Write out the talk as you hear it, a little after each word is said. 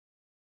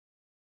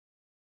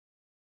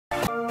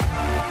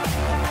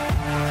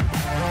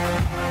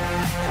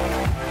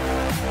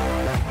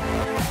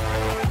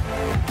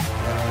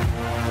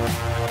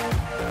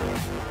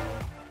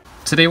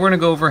Today we're going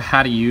to go over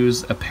how to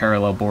use a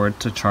parallel board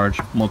to charge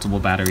multiple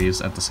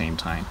batteries at the same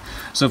time.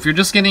 So if you're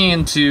just getting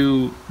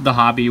into the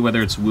hobby, whether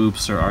it's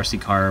whoops or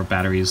RC car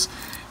batteries,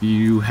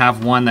 you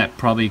have one that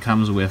probably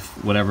comes with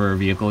whatever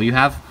vehicle you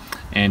have,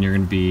 and you're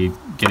going to be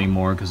getting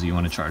more because you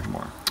want to charge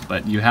more.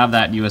 But you have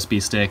that USB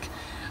stick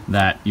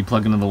that you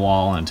plug into the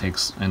wall and it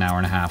takes an hour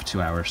and a half,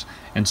 2 hours.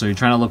 And so you're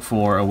trying to look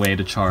for a way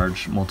to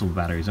charge multiple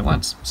batteries at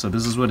once. So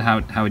this is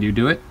how you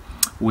do it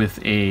with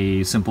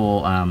a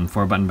simple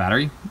 4-button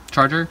battery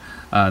charger.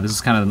 This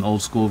is kind of an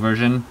old school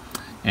version,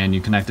 and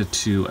you connect it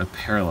to a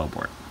parallel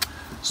board.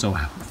 So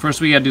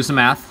first we gotta do some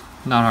math,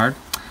 not hard.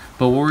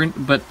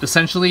 But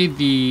essentially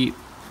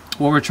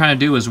what we're trying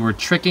to do is we're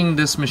tricking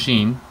this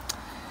machine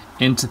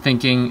into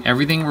thinking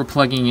everything we're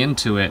plugging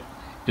into it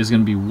is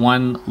going to be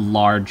one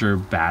larger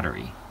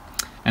battery.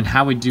 And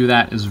how we do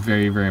that is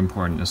very, very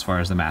important as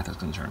far as the math is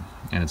concerned,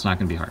 and it's not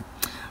going to be hard.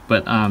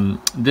 But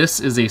this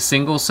is a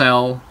single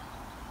cell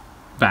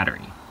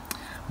battery.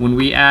 When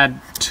we add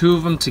two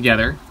of them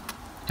together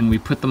and we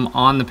put them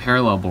on the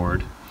parallel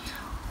board,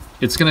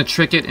 it's going to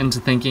trick it into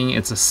thinking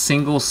it's a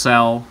single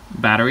cell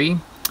battery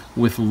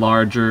with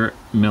larger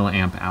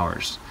milliamp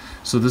hours.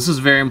 So this is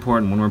very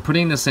important. When we're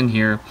putting this in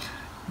here,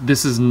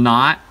 this is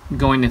not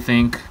going to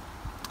think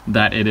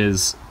that it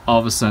is all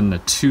of a sudden a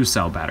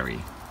 2-cell battery.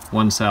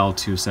 1 cell,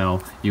 2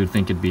 cell, you would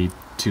think it'd be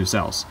 2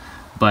 cells,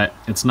 but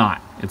it's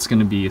not. It's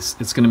going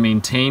to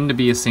maintain to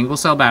be a single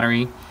cell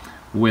battery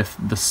with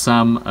the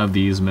sum of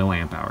these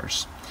milliamp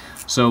hours.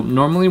 So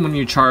normally when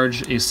you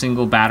charge a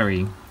single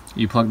battery,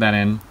 you plug that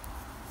in,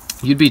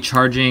 you'd be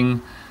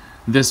charging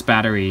this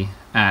battery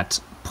at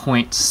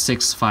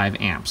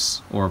 0.65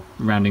 amps, or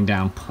rounding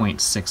down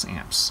 0.6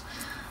 amps.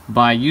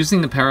 By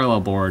using the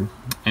parallel board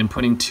and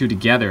putting two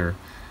together,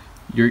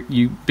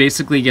 you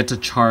basically get to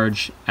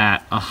charge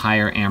at a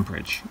higher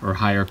amperage or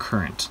higher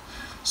current.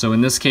 So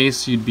in this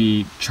case, you'd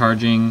be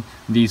charging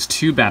these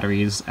two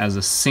batteries as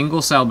a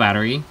single cell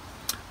battery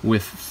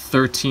with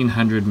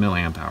 1300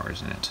 milliamp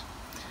hours in it.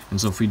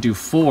 And so if we do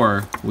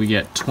 4, we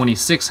get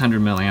 2600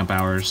 milliamp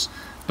hours.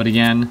 But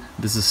again,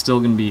 this is still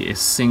going to be a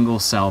single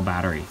cell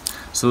battery.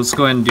 So let's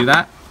go ahead and do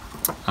that.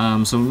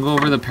 So we'll go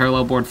over the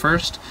parallel board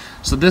first.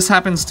 So this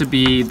happens to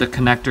be the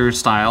connector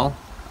style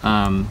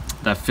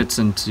that fits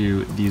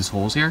into these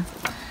holes here.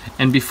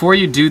 And before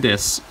you do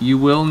this, you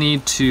will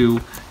need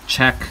to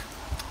check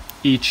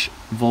each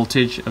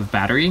voltage of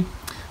battery,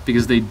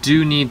 because they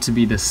do need to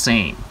be the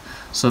same.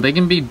 So they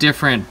can be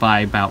different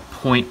by about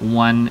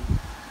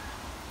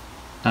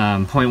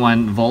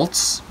 0.1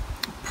 volts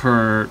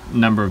per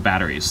number of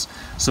batteries.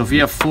 So if you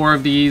have 4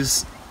 of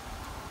these,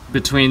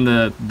 between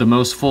the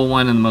most full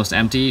one and the most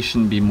empty, it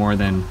shouldn't be more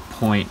than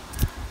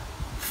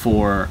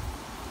 0.4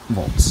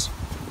 volts.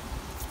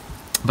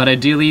 But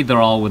ideally, they're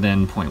all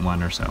within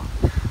 0.1 or so.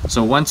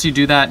 So once you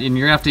do that, and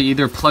you're gonna have to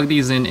either plug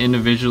these in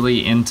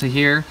individually into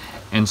here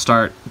and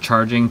start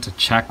charging to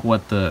check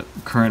what the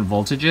current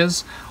voltage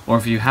is, or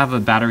if you have a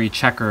battery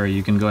checker,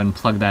 you can go ahead and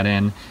plug that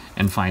in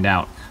and find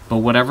out. But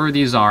whatever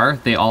these are,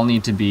 they all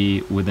need to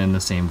be within the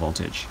same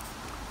voltage.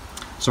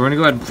 So we're gonna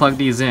go ahead and plug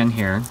these in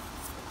here.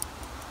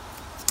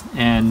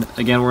 And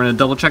again, we're gonna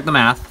double check the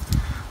math.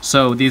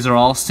 So these are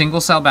all single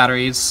cell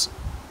batteries.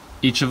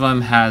 Each of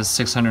them has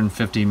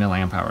 650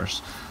 milliamp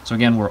hours. So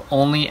again, we're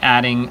only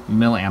adding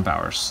milliamp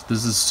hours.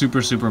 This is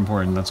super, super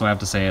important. That's why I have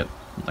to say it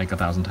like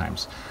 1,000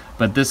 times.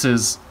 But this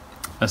is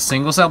a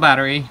single cell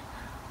battery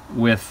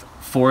with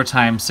 4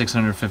 times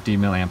 650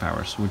 milliamp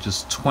hours, which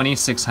is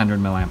 2600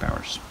 milliamp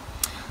hours.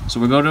 So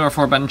we go to our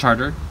 4-button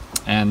charger,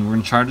 and we're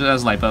gonna charge it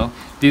as Lipo.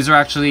 These are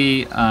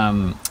actually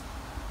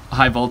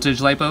high voltage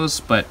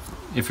Lipos, but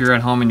if you're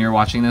at home and you're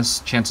watching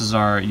this, chances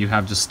are you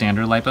have just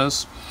standard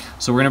Lipos.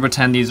 So we're gonna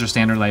pretend these are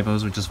standard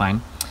Lipos, which is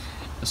fine.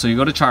 So you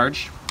go to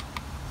charge,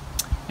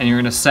 and you're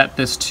gonna set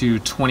this to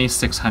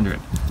 2600,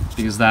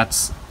 because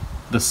that's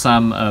the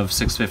sum of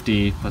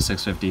 650 plus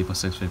 650 plus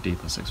 650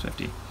 plus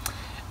 650.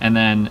 And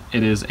then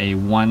it is a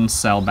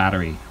 1-cell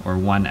battery, or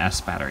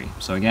 1S battery.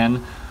 So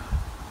again,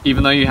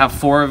 even though you have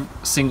 4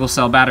 single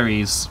cell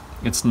batteries,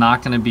 it's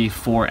not gonna be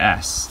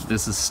 4S.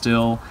 This is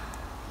still,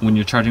 when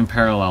you're charging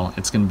parallel,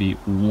 it's going to be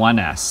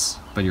 1S,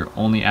 but you're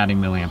only adding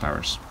milliamp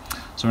hours.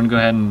 So we're going to go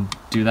ahead and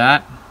do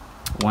that.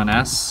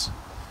 1S.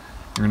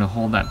 You're going to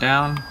hold that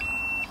down.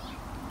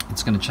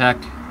 It's going to check,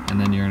 and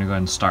then you're going to go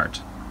ahead and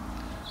start.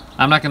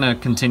 I'm not going to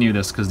continue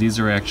this because these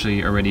are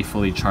actually already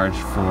fully charged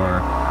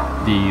for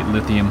the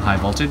lithium high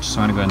voltage,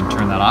 so I'm going to go ahead and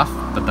turn that off,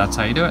 but that's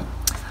how you do it.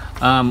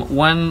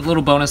 One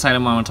little bonus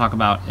item I want to talk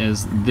about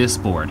is this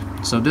board.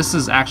 So this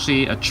is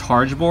actually a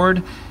charge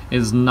board. It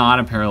is not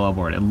a parallel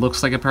board. It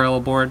looks like a parallel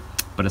board,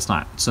 but it's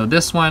not. So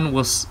this one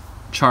will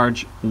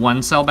charge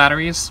 1-cell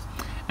batteries,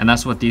 and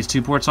that's what these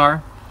 2 ports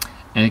are.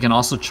 And it can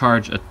also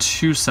charge a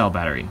 2-cell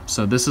battery.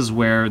 So this is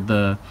where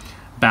the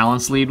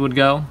balance lead would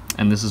go,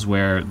 and this is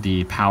where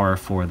the power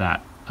for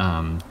that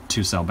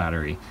 2-cell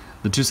battery.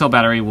 The 2-cell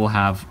battery will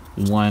have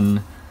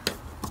one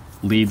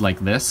lead like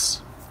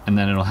this, and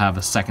then it'll have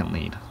a second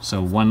lead.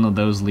 So one of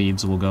those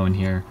leads will go in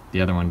here, the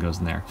other one goes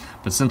in there.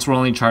 But since we're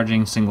only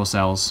charging single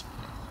cells,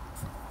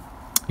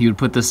 You would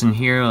put this in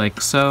here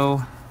like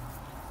so.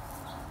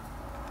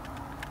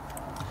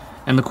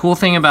 And the cool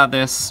thing about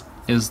this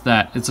is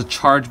that it's a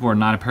charge board,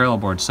 not a parallel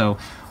board. So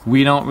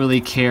we don't really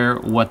care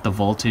what the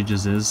voltage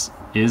is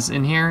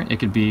in here.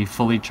 It could be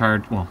fully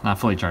charged, well, not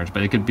fully charged,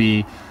 but it could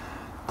be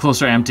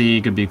closer empty,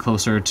 it could be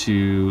closer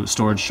to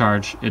storage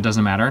charge. It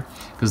doesn't matter,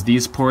 because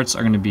these ports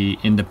are going to be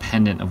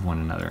independent of one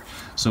another.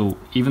 So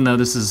even though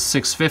this is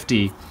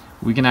 650,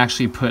 we can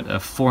actually put a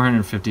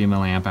 450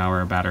 milliamp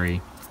hour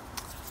battery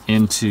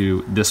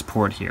into this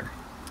port here,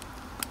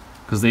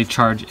 because they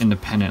charge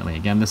independently.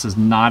 Again, this is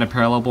not a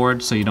parallel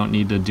board, so you don't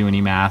need to do any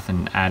math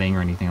and adding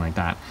or anything like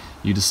that.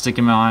 You just stick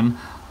them on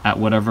at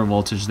whatever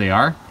voltage they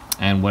are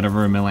and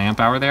whatever milliamp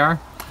hour they are,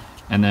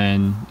 and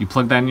then you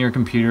plug that in your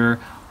computer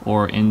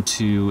or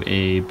into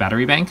a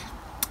battery bank,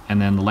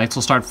 and then the lights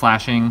will start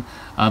flashing.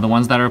 The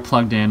ones that are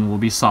plugged in will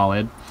be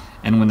solid,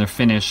 and when they're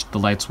finished, the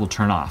lights will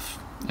turn off,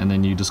 and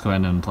then you just go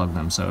ahead and unplug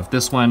them. So if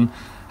this one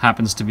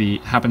happens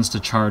to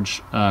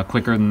charge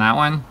quicker than that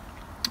one,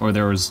 or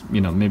there was,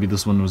 maybe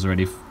this one was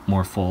already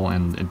more full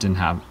and it didn't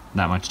have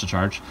that much to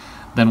charge,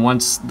 then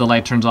once the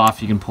light turns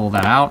off, you can pull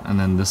that out, and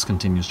then this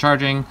continues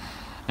charging,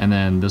 and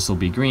then this will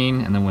be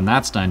green, and then when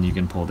that's done, you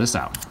can pull this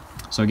out.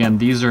 So again,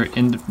 these are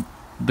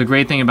the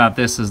great thing about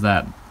this is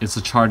that it's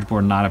a charge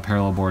board, not a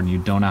parallel board, and you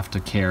don't have to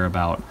care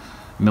about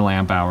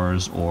milliamp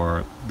hours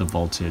or the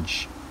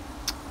voltage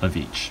of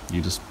each.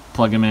 You just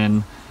plug them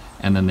in,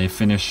 and then they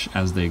finish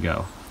as they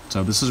go.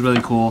 So this is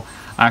really cool.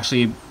 I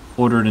actually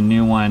ordered a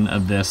new one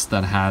of this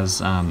that has,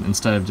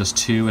 instead of just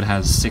 2, it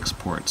has 6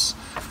 ports.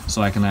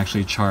 So I can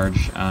actually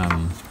charge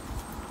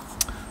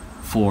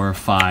 4,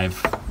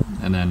 5,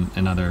 and then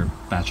another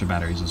batch of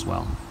batteries as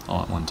well,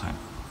 all at one time.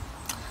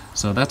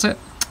 So that's it.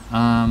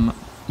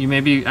 You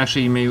may be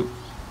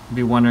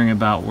wondering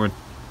about where it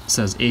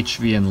says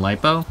HV and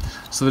Lipo.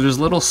 So there's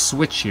a little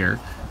switch here.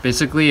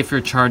 Basically, if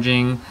you're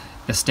charging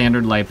a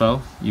standard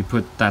Lipo, you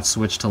put that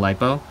switch to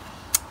Lipo,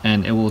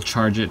 and it will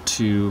charge it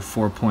to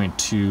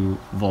 4.2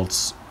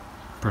 volts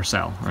per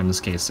cell, or in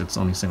this case, it's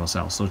only single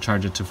cell, so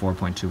charge it to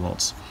 4.2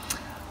 volts.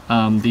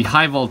 The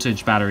high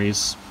voltage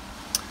batteries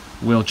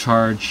will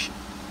charge,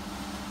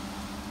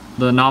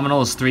 the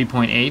nominal is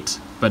 3.8,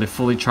 but it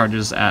fully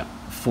charges at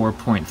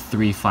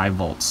 4.35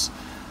 volts.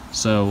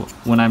 So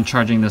when I'm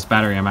charging this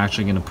battery, I'm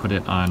actually going to put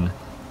it on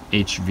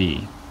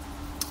HV,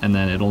 and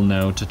then it'll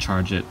know to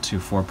charge it to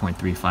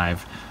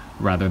 4.35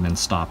 rather than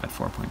stop at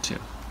 4.2.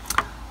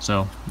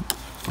 So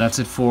that's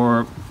it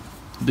for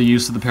the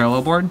use of the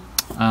parallel board.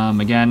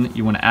 Again,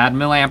 you want to add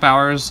milliamp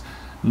hours,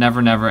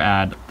 never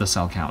add the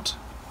cell count.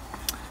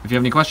 If you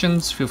have any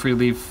questions, feel free to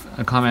leave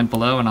a comment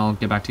below and I'll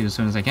get back to you as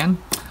soon as I can.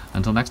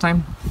 Until next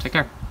time, take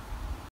care.